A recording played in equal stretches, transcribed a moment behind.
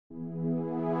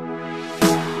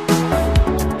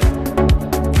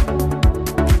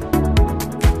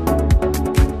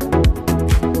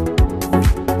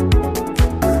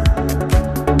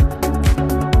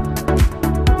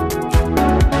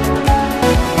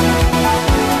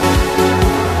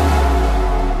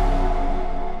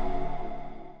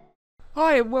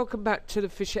Hi and welcome back to the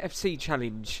Fisher FC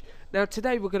Challenge. Now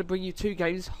today we're going to bring you two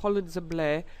games, Hollands and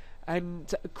Blair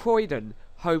and Croydon,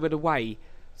 home and away.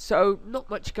 So not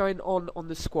much going on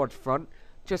the squad front,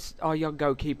 just our young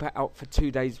goalkeeper out for 2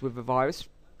 days with a virus.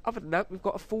 Other than that, we've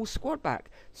got a full squad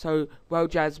back. So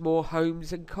Weljaz, Moore,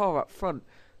 Holmes and Carr up front.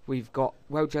 We've got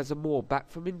Weljaz and Moore back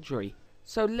from injury.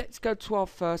 So let's go to our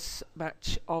first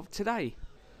match of today.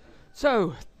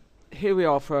 So here we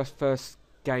are for our first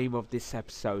game of this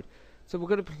episode. So we're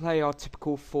going to play our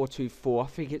typical 4-2-4. I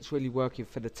think it's really working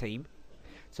for the team.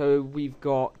 So we've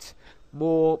got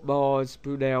Moore, Mars,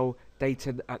 Brunel,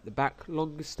 Dayton at the back,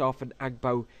 Longstaff and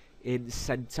Agbo in the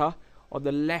centre. On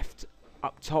the left,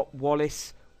 up top,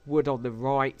 Wallace, Wood on the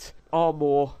right,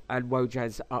 Armour and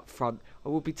Weljaz up front. I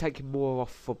will be taking Moore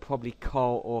off for probably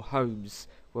Carl or Holmes.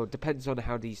 Well, it depends on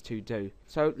how these two do.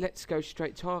 So let's go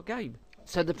straight to our game.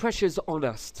 So the pressure's on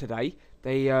us today.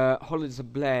 The Hollands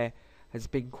and Blair has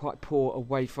been quite poor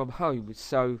away from home,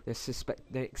 so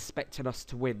they're expecting us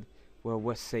to win. Well,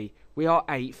 we'll see. We are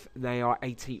 8th, and they are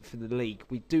 18th in the league.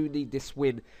 We do need this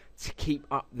win to keep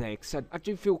up there, so I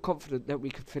do feel confident that we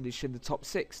could finish in the top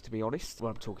 6, to be honest.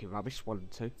 Well, I'm talking rubbish, 1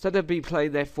 and 2. So they'll be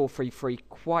playing their 4-3-3,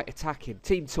 quite attacking.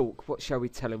 Team talk, what shall we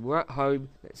tell them? We're at home,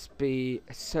 let's be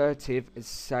assertive and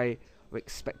say we're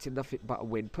expecting nothing but a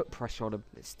win. Put pressure on them.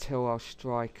 Let's tell our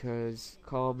strikers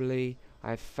calmly,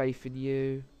 I have faith in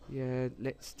you. Yeah,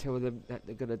 let's tell them that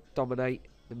they're going to dominate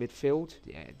the midfield.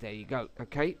 Yeah, there you go.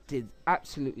 Okay, did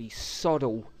absolutely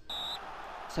soddle.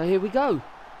 So here we go.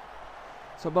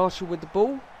 So Marshall with the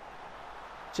ball.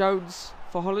 Jones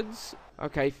for Hollands.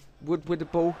 Okay, Wood with the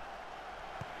ball.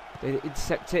 They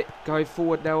intercept it. Going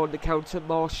forward now on the counter.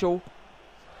 Marshall.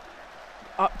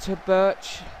 Up to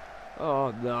Birch.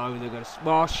 Oh no, they're going to...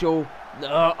 Marshall.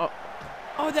 No.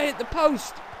 Oh, they hit the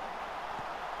post.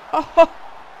 Oh,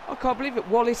 I can't believe it.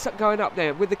 Wallace going up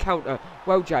there with the counter.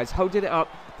 Weljaz holding it up.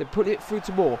 Then putting it through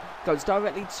to Moore. Goes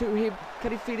directly to him.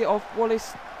 Can he feed it off?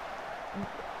 Wallace.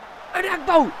 And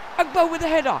Agbo! Agbo with the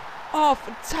header. Oh,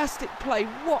 fantastic play.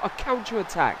 What a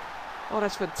counter-attack. Oh,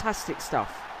 that's fantastic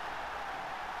stuff.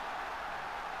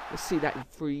 Let's see that in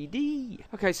 3D.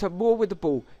 Okay, so Moore with the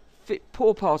ball.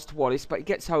 Poor pass to Wallace, but he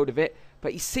gets hold of it.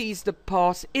 But he sees the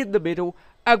pass in the middle.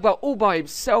 Agbo all by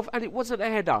himself, and it wasn't a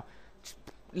header.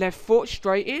 Left foot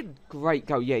straight in. Great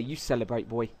goal. Yeah, you celebrate,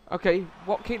 boy. Okay,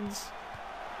 Watkins.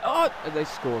 Oh, and they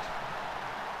scored.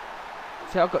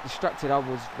 See, I got distracted. I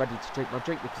was ready to drink my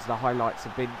drink because the highlights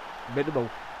have been minimal.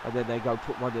 And then they go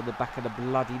put one in the back of the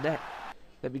bloody net.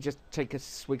 Let me just take a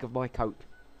swig of my Coke.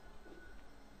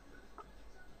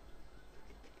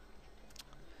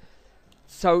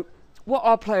 So, what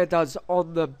our player does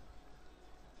on the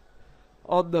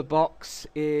box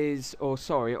is, or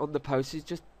sorry, on the post is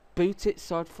just boot it,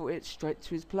 side foot it straight to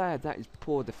his player. That is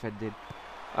poor defending.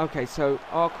 Okay, so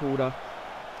our corner.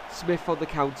 Smith on the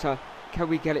counter. Can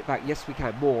we get it back? Yes, we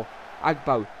can. Moore.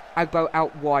 Agbo. Agbo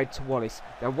out wide to Wallace.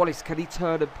 Now, Wallace, can he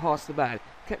turn and pass the man?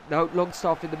 No,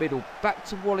 Longstaff in the middle. Back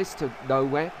to Wallace to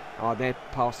nowhere. Oh, their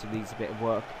passing needs a bit of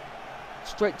work.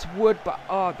 Straight to Wood, but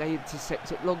they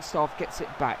intercept it. Longstaff gets it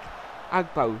back.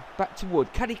 Agbo. Back to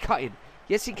Wood. Can he cut in?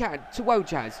 Yes, he can. To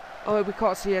Weljaz. Oh, we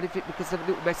can't see anything because the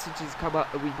little messages come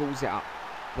up and we balls it up.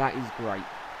 That is great.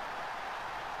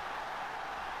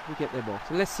 We get them off.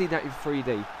 So let's see that in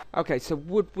 3D. Okay, so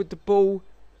Wood with the ball.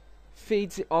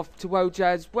 Feeds it off to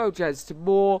Weljaz. Weljaz to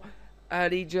Moore.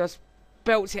 And he just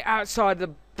belts it outside the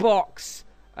box.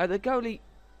 And the goalie...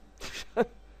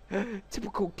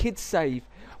 typical kid save.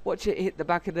 Watch it hit the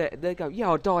back of the net and they go, yeah,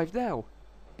 I'll dive now.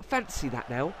 I fancy that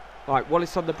now. Right,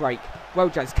 Wallace on the break.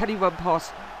 Weljaz, can he run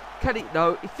past? Can he?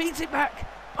 No, he feeds it back.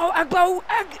 Oh, Agbo!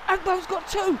 Agbo's got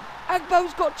 2.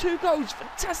 Agbo's got 2 goals.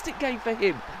 Fantastic game for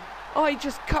him. Oh, he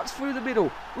just cuts through the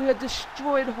middle. We are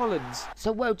destroying Hollands.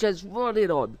 So Weljaz running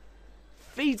on.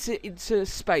 Feeds it into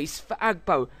space for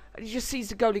Agbo. And he just sees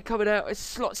the goalie coming out and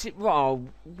slots it. Oh,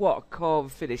 what a calm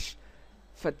finish.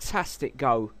 Fantastic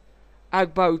goal.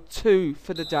 Agbo 2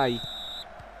 for the day.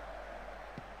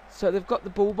 So they've got the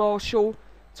ball. Marshall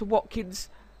to Watkins.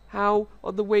 Howe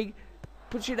on the wing.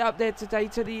 Puts it up there to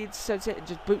Dayton. He intercepts it and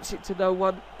just boots it to no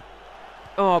one.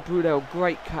 Oh, Brunel,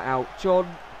 great cut out.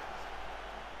 John,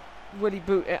 will he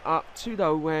boot it up to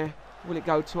nowhere? Will it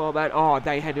go to our man? Oh,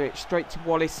 they header it straight to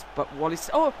Wallace. But Wallace,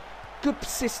 oh, good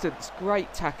persistence.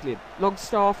 Great tackling.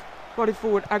 Longstaff running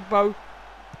forward. Agbo.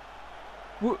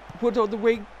 Wood on the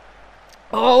wing.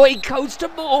 Oh, he goes to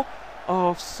Moore. Oh,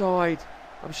 offside.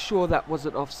 I'm sure that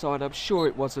wasn't offside. I'm sure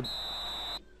it wasn't.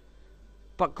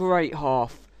 But great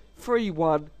half.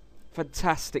 3-1.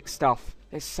 Fantastic stuff.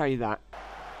 Let's say that.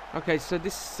 Okay, so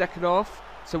this second half.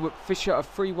 So with Fisher a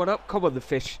 3-1 up. Come on, the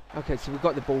Fish. Okay, so we've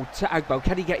got the ball to Agbo.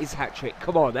 Can he get his hat-trick?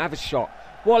 Come on, have a shot.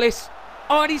 Wallace.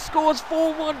 Oh, and he scores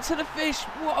 4-1 to the Fish.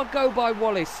 What a go by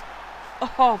Wallace.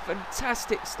 Oh,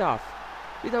 fantastic stuff.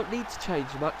 We don't need to change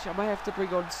much. I may have to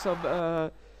bring on some...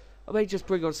 I may just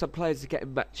bring on some players to get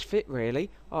him match fit, really.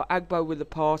 Oh, Agbo with the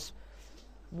pass.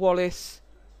 Wallace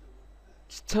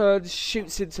turns,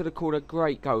 shoots into the corner.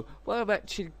 Great goal. What I'm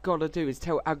actually going to do is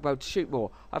tell Agbo to shoot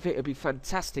more. I think it would be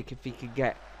fantastic if he can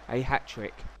get a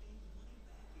hat-trick.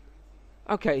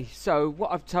 Okay, so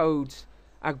what I've told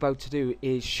Agbo to do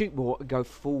is shoot more and go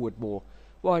forward more.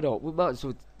 Why not? We might as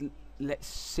well... Let's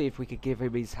see if we can give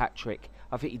him his hat-trick.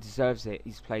 I think he deserves it.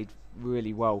 He's played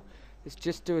really well. Let's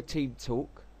just do a team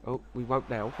talk. Oh, we won't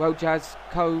now. Well, Jazz,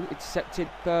 intercepted.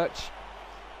 Birch.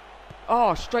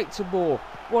 Oh, straight to Moore.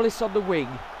 Wallace on the wing.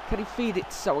 Can he feed it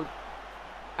to someone?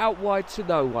 Out wide to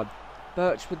no one.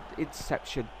 Birch with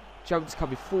interception. Jones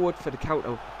coming forward for the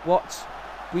counter. Watts.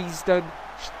 Weasden.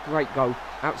 Great goal.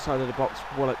 Outside of the box.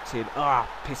 Walloped in. Ah,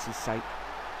 piss's sake.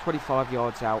 25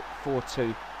 yards out.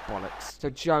 4-2. Bollocks.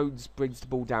 So Jones brings the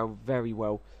ball down very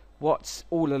well. Watts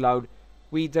all alone.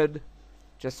 Weedon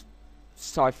just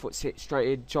side foots it straight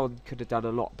in. John could have done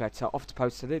a lot better. Off the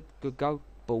post and in. Good goal.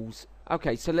 Balls.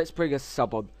 Okay, so let's bring a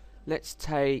sub on. Let's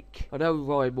take... I know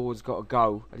Ryan Moore's got to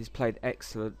go and he's played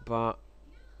excellent, but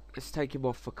let's take him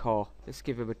off for Carr. Let's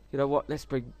give him a... You know what? Let's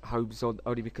bring Holmes on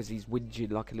only because he's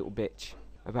whinging like a little bitch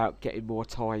about getting more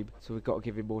time. So we've got to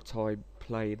give him more time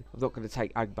playing. I'm not going to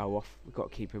take Agbo off. We've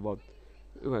got to keep him on.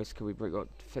 Who else can we bring on?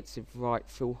 Defensive right,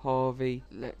 Phil Harvey.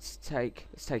 Let's take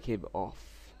him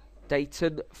off.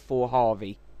 Dayton for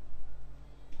Harvey.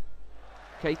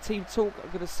 Okay, team talk. I'm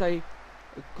going to say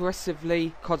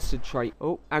aggressively concentrate.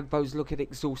 Oh, Agbo's looking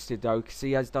exhausted though because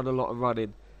he has done a lot of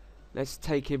running. Let's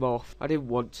take him off. I didn't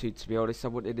want to be honest. I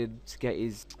wanted him to get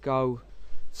his go.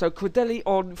 So Cordelli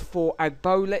on for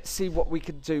Agbo. Let's see what we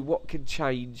can do. What can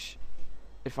change.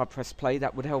 If I press play,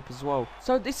 that would help as well.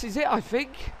 So this is it, I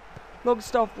think.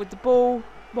 Longstaff with the ball.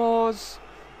 Mars.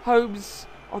 Holmes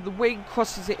on the wing.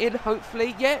 Crosses it in,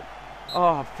 hopefully. Yeah.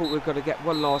 Oh, I thought we were going to get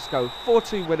one last go.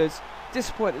 4-2 winners.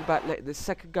 Disappointed about letting the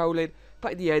second goal in.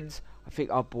 But in the end, I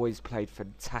think our boys played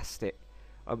fantastic.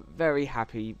 I'm very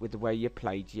happy with the way you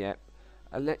played, yeah.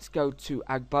 And let's go to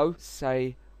Agbo.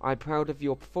 Say, I'm proud of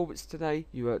your performance today.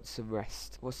 You earned some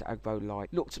rest. What's Agbo like?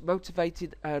 Looked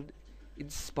motivated and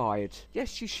inspired.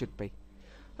 Yes, you should be.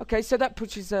 Okay, so that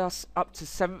pushes us up to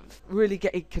 7th. Really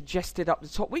getting congested up the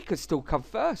top. We could still come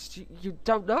first. You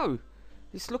don't know.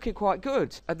 It's looking quite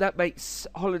good. And that makes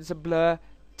Hollands and Blur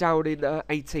down in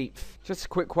 18th. Just a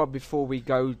quick one before we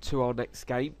go to our next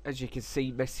game. As you can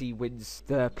see, Messi wins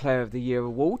the Player of the Year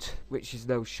award, which is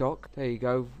no shock. There you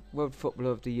go. World Footballer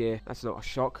of the Year. That's not a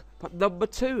shock. But number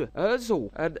 2,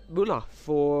 Ozil and Müller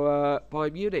for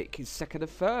Bayern Munich is 2nd and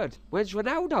 3rd. Where's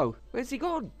Ronaldo? Where's he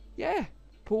gone? Yeah.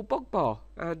 Paul Pogba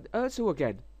and Ozil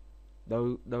again.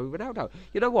 No Ronaldo.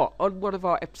 You know what? On one of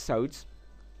our episodes,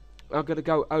 I'm going to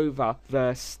go over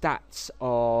the stats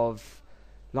of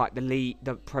like the league,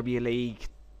 the Premier League,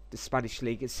 the Spanish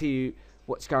League, and see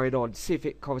what's going on. See if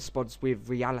it corresponds with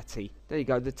reality. There you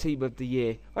go, the team of the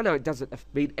year. I know it doesn't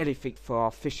mean anything for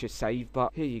our Fisher save,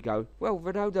 but here you go. Well,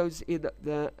 Ronaldo's in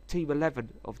the team 11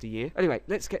 of the year. Anyway,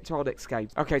 let's get to our next game.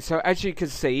 Okay, so as you can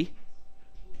see,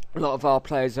 a lot of our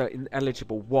players are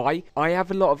ineligible. Why? I have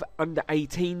a lot of under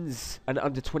 18s and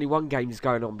under 21 games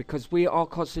going on because we are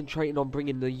concentrating on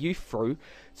bringing the youth through.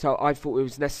 So I thought it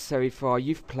was necessary for our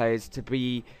youth players to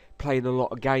be playing a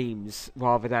lot of games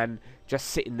rather than just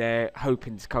sitting there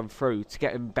hoping to come through, to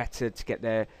get them better, to get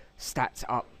their stats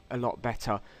up a lot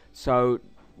better. So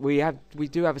we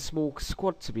do have a small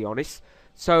squad, to be honest.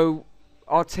 So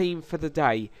our team for the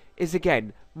day is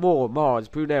again Moore, Mars,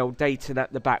 Brunel, Dayton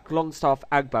at the back, Longstaff,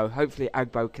 Agbo. Hopefully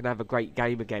Agbo can have a great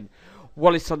game again.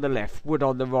 Wallace on the left, Wood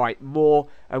on the right, Moore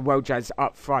and Weljaz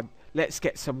up front. Let's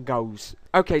get some goals.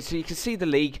 Okay, so you can see the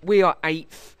league. We are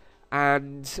 8th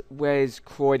and where's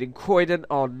Croydon? Croydon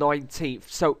are 19th,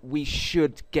 so we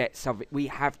should get something. We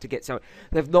have to get something.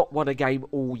 They've not won a game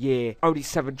all year. Only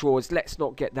 7 draws. Let's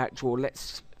not get that draw.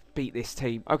 Let's beat this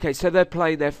team. Okay, so they're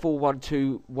playing their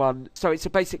 4-1-2-1. So it's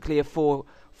basically a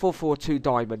 4-4-2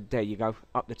 diamond. There you go.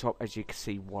 Up the top, as you can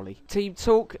see, Wally. Team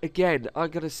talk. Again, I'm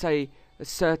going to say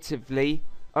assertively.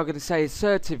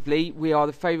 We are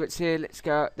the favourites here. Let's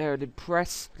go out there and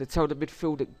impress. I'm going to tell the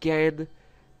midfield again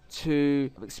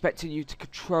I'm expecting you to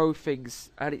control things.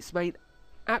 And it's made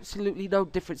absolutely no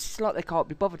difference. It's like they can't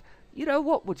be bothered. You know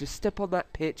what? We'll just step on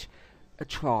that pitch and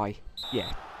try.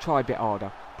 Yeah, try a bit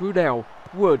harder. Brunel,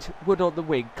 Wood on the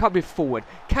wing, coming forward.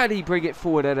 Can he bring it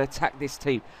forward and attack this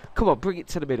team? Come on, bring it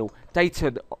to the middle.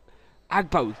 Dayton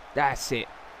Agbo, that's it.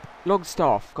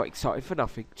 Longstaff got excited for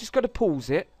nothing. Just going to pause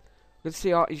it. Let's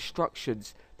see our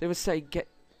instructions. They were saying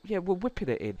yeah, we're whipping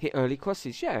it in. Hit early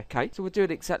crosses. Yeah, okay. So we're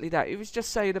doing exactly that. It was just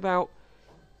saying about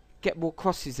get more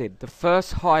crosses in. The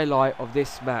first highlight of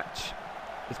this match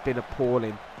has been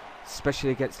appalling,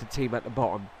 especially against the team at the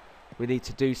bottom. We need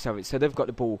to do something. So they've got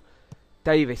the ball.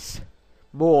 Davis.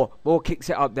 Moore kicks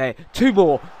it up there. 2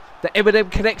 more. The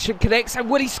Eminem connection connects. And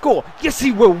will he score? Yes,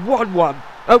 he will. 1-1.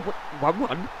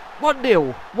 1-1.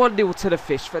 1-0. 1-0 to the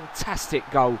Fish. Fantastic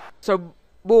goal. So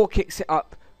Moore kicks it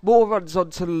up. Moore runs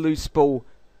onto the loose ball.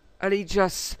 And he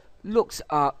just looks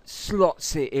up,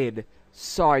 slots it in.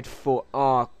 Side foot.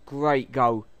 Ah, great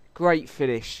goal. Great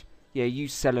finish. Yeah, you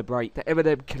celebrate. The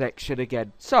Eminem connection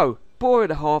again. So,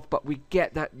 4.5, but we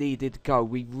get that needed goal.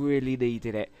 We really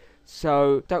needed it.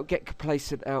 So, don't get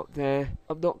complacent out there.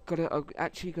 I'm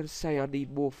actually gonna say I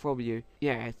need more from you.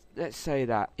 Yeah, let's say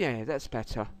that. Yeah, that's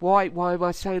better. Why am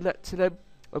I saying that to them?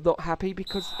 I'm not happy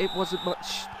because it wasn't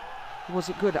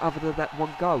good other than that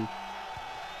one goal.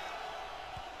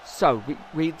 So,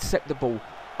 we intercept the ball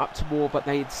up to Moore, but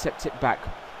they intercept it back.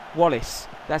 Wallace,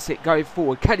 that's it, going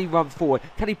forward. Can he run forward?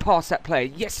 Can he pass that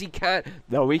player? Yes, he can.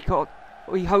 No, he can't.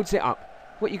 Oh, he holds it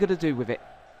up. What are you going to do with it?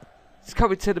 It's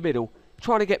coming to the middle.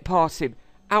 Trying to get past him.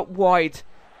 Out wide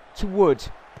to Wood.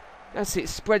 That's it,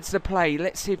 spreads the play.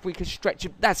 Let's see if we can stretch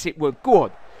him. That's it, Wood. Go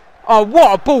on. Oh,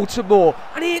 what a ball to Moore.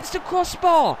 And he hits the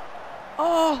crossbar.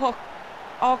 Oh,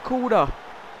 our corner.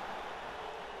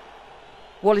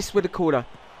 Wallace with the corner.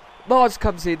 Mars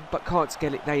comes in but can't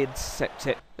get it. They intercept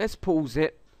it. Let's pause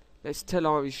it. Let's tell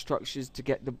our instructions to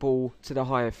get the ball to the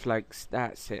higher flanks.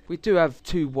 That's it. We do have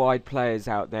 2 wide players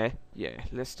out there. Yeah,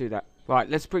 let's do that. Right,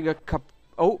 let's bring a couple.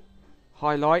 Oh,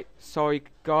 highlight. Sorry,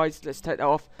 guys. Let's take that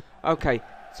off. Okay,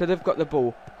 so they've got the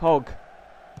ball. Hogg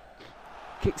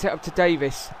kicks it up to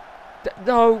Davis.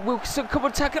 No, Wilkinson, come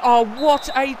on, tackle. Oh, what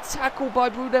a tackle by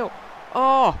Brunel.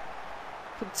 Oh,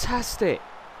 fantastic.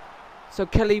 So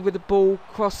Kelly with the ball,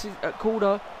 crosses at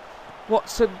corner.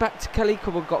 Watson back to Kelly.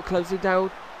 Come on, got to close him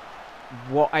down.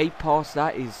 What a pass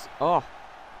that is. Oh,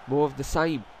 more of the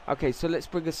same. Okay, so let's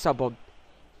bring a sub on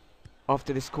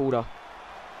after this corner.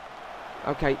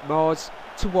 Okay, Mars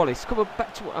to Wallace. Come on,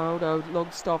 back to... Oh, no,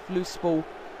 Longstaff, loose ball.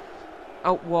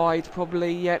 Out wide,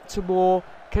 probably. Yeah, to Moore.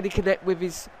 Can he connect with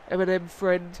his Eminem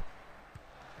friend?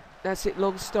 That's it,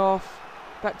 Longstaff.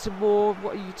 Back to Moore.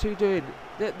 What are you two doing?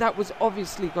 That was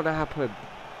obviously going to happen.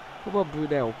 Come on,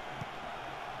 Brunel.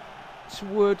 To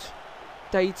Wood.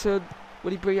 Dayton.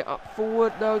 Will he bring it up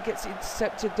forward? No, gets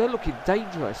intercepted. They're looking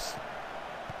dangerous.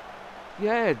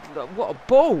 Yeah, what a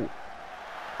ball.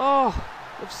 Oh,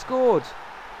 they've scored.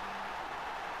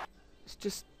 It's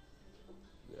just...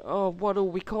 Oh,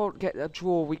 1-1. We can't get a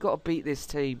draw. We got to beat this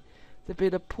team. They've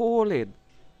been appalling.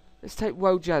 Let's take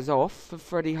Wojaz off for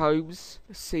Freddie Holmes.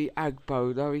 Let's see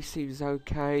Agbo. No, he seems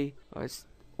okay. Oh, it's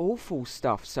awful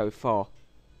stuff so far.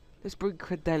 Let's bring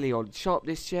Credelli on.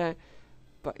 Sharpness, yeah.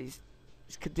 But his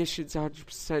conditions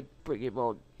 100%. Bring him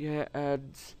on. Yeah,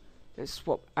 and let's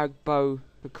swap Agbo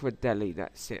for Credelli.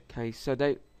 That's it. Okay, so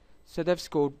they've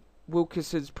scored.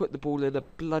 Wilkinson's put the ball in the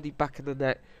bloody back of the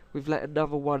net. We've let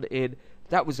another one in.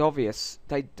 That was obvious.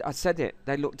 I said it.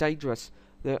 They looked dangerous.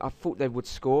 I thought they would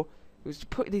score. He was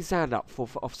putting his hand up for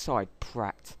offside.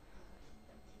 Prat.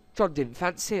 John didn't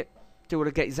fancy it. Didn't want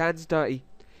to get his hands dirty.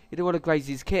 He didn't want to graze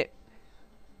his kit.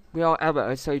 We are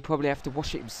amateurs, so he'd probably have to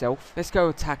wash it himself. Let's go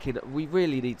attacking. We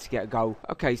really need to get a goal.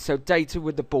 Okay, so Dayton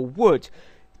with the ball. Wood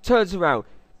turns around.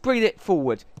 Bring it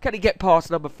forward. Can he get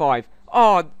past number 5?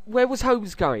 Oh, where was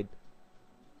Holmes going?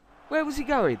 Where was he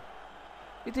going?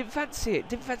 He didn't fancy it.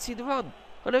 Didn't fancy the run.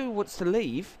 I know he wants to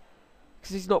leave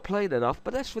because he's not playing enough,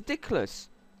 but that's ridiculous.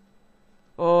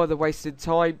 Oh, they're wasting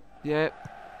time. Yeah.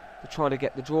 They're trying to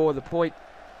get the draw, the point.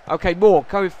 Okay, Moore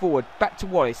going forward. Back to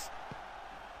Wallace.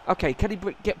 Okay, can he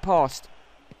get past?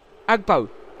 Agbo.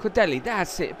 Credelli.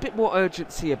 That's it. A bit more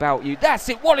urgency about you. That's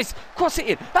it. Wallace. Cross it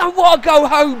in. And what a go,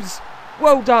 Holmes.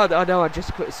 Well done. I know I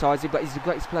just criticised him, but he's the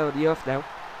greatest player on the earth now.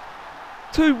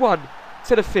 2-1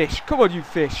 to the Fish. Come on, you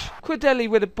Fish. Credelli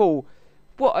with the ball.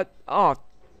 What a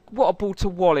ball to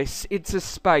Wallace into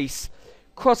space.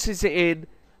 Crosses it in.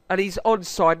 And he's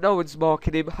onside. No one's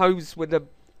marking him. Holmes with an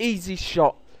easy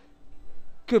shot.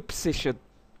 Good position.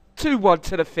 2-1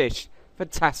 to the Fish.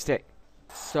 Fantastic.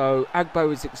 So,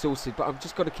 Agbo is exhausted, but I'm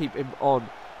just going to keep him on.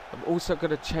 I'm also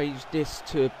going to change this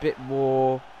to a bit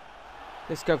more...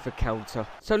 Let's go for counter.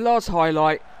 So, last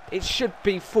highlight. It should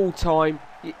be full time.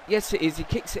 Yes, it is. He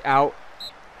kicks it out.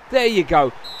 There you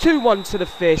go. 2-1 to the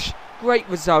Fish. Great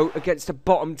result against a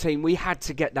bottom team. We had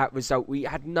to get that result. We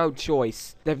had no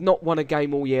choice. They've not won a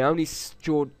game all year. Only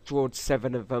drawed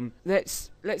 7 of them.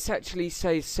 Let's actually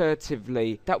say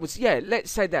assertively. That was, yeah, let's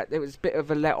say that. There was a bit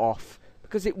of a let-off.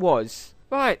 Because it was.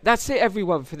 Right, that's it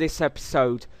everyone for this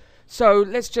episode. So,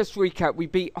 let's just recap. We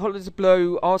beat Hollands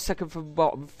Blue, our second from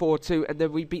bottom, 4-2. And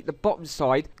then we beat the bottom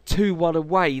side, 2-1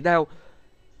 away. Now,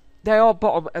 they are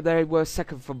bottom and they were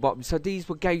second from bottom. So these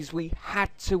were games we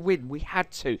had to win. We had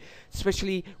to.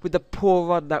 Especially with the poor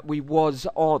run that we was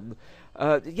on.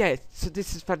 Yeah, so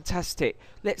this is fantastic.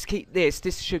 Let's keep this.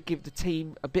 This should give the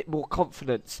team a bit more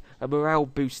confidence. A morale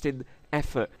boosting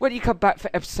effort. When you come back for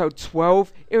episode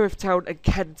 12, Erith Town and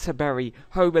Canterbury,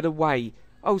 home and away.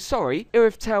 Oh, sorry.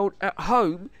 Erith Town at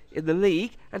home in the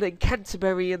league and then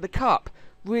Canterbury in the cup.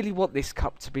 Really want this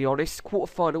cup, to be honest.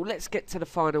 Quarter-final. Let's get to the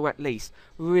final at least.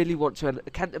 Really want to. And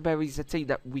Canterbury's a team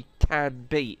that we can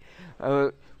beat.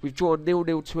 We've drawn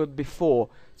 0-0 to them before.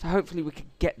 So hopefully we can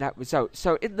get that result.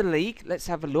 So in the league, let's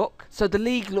have a look. So the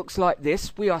league looks like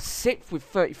this. We are 6th with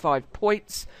 35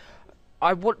 points.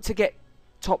 I want to get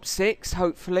top 6,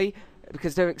 hopefully.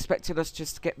 Because they're expecting us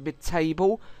just to get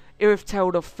mid-table. Erith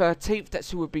Town are 13th. That's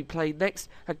who we'll be playing next.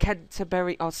 And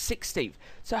Canterbury are 16th.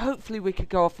 So hopefully we can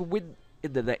go off and win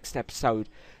in the next episode.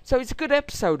 So it's a good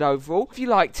episode overall. If you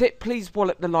liked it, please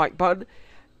wallop the like button.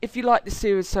 If you like the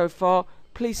series so far,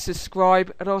 please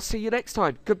subscribe and I'll see you next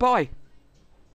time. Goodbye.